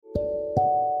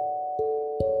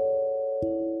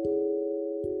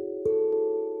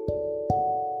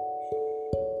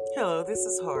Hello, this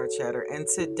is Hard Chatter, and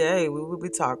today we will be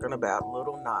talking about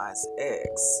Lil Nas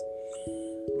X.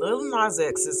 Lil Nas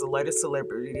X is the latest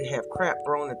celebrity to have crap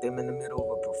thrown at them in the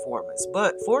middle of a performance,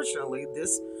 but fortunately,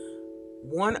 this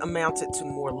one amounted to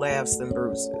more laughs than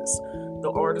bruises.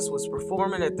 The artist was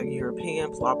performing at the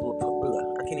European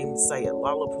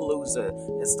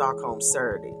Lollapalooza in Stockholm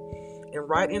Saturday. And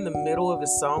right in the middle of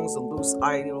his songs, a loose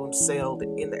item sailed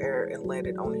in the air and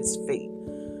landed on his feet.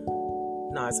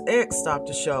 Nas X stopped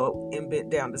the show and bent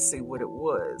down to see what it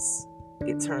was.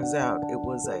 It turns out it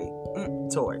was a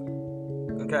toy.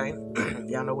 Okay?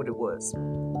 Y'all know what it was.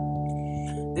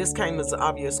 This came as an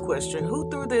obvious question. Who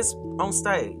threw this on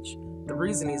stage? The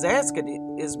reason he's asking it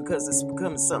is because it's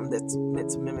becoming something that's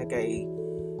meant to mimic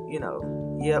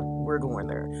yep, we're going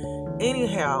there.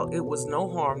 Anyhow, it was no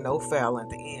harm, no foul at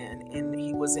the end, and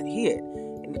he wasn't hit.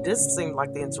 And it doesn't seem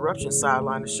like the interruption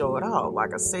sidelined the show at all.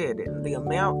 Like I said, the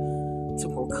amount to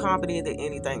more comedy than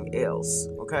anything else,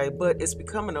 okay? But it's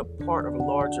becoming a part of a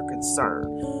larger concern.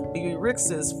 B.B. Rick's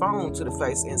phone to the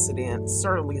face incident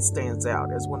certainly stands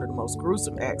out as one of the most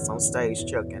gruesome acts on stage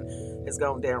chucking has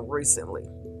gone down recently,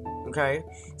 okay?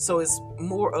 So it's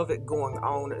more of it going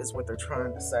on is what they're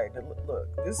trying to say.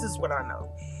 Look, this is what I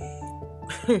know.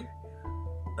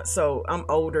 So I'm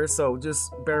older, so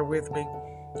just bear with me.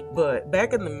 But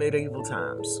back in the medieval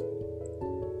times,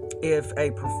 if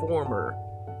a performer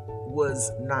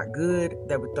was not good,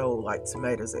 they would throw like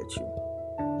tomatoes at you.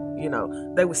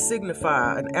 They would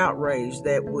signify an outrage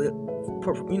that would,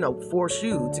 force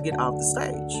you to get off the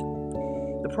stage.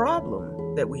 The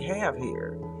problem that we have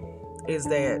here is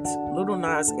that Lil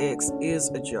Nas X is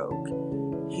a joke.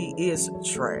 He is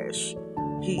trash.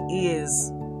 He is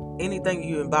anything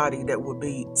you embody that would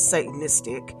be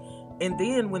satanistic. And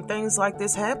then when things like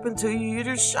this happen to you, you're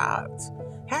just shocked.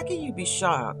 How can you be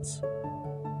shocked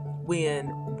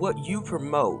when what you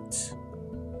promote,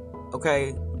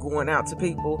 okay, going out to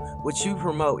people, what you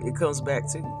promote, it comes back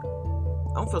to you?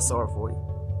 I don't feel sorry for you.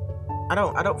 I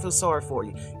don't feel sorry for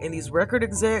you. And these record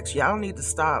execs, y'all need to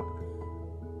stop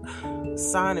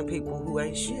signing people who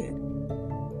ain't shit.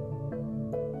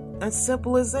 As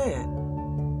simple as that.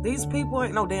 These people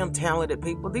ain't no damn talented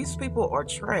people. These people are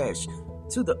trash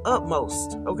to the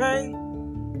utmost, okay?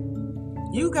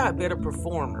 You got better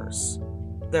performers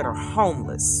that are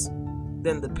homeless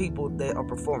than the people that are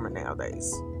performing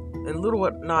nowadays. And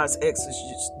Lil Nas X is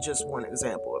just one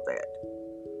example of that.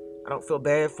 I don't feel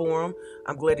bad for him.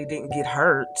 I'm glad he didn't get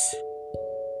hurt.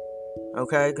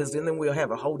 Okay? Because then we'll have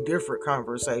a whole different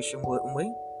conversation, wouldn't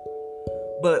we?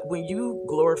 But when you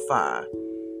glorify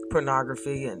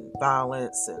pornography and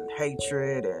violence and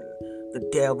hatred and the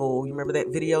devil, you remember that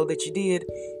video that you did?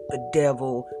 The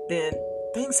devil. Then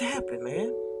things happen,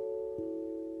 man.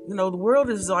 The world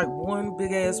is like one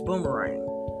big ass boomerang.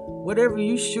 Whatever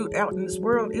you shoot out in this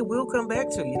world, it will come back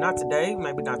to you. Not today,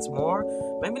 maybe not tomorrow,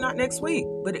 maybe not next week,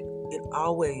 but it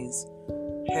always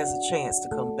has a chance to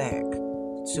come back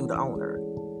to the owner.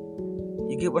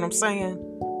 You get what I'm saying?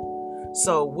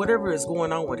 So whatever is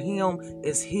going on with him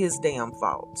is his damn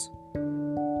fault.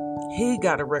 He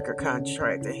got a record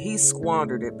contract and he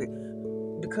squandered it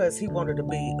because he wanted to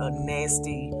be a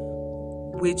nasty,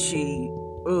 witchy,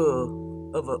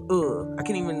 I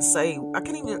can't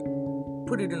even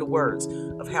put it into words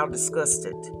of how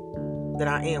disgusted that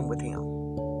I am with him.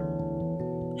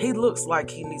 He looks like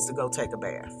he needs to go take a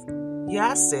bath.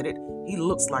 Yeah, I said it. He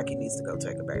looks like he needs to go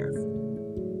take a bath.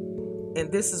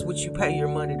 And this is what you pay your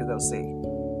money to go see.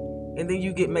 And then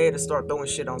you get mad and start throwing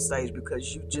shit on stage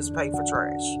because you just pay for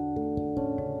trash.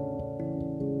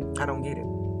 I don't get it.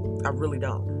 I really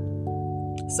don't.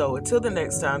 So until the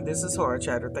next time, this is Horror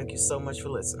Chatter. Thank you so much for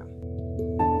listening.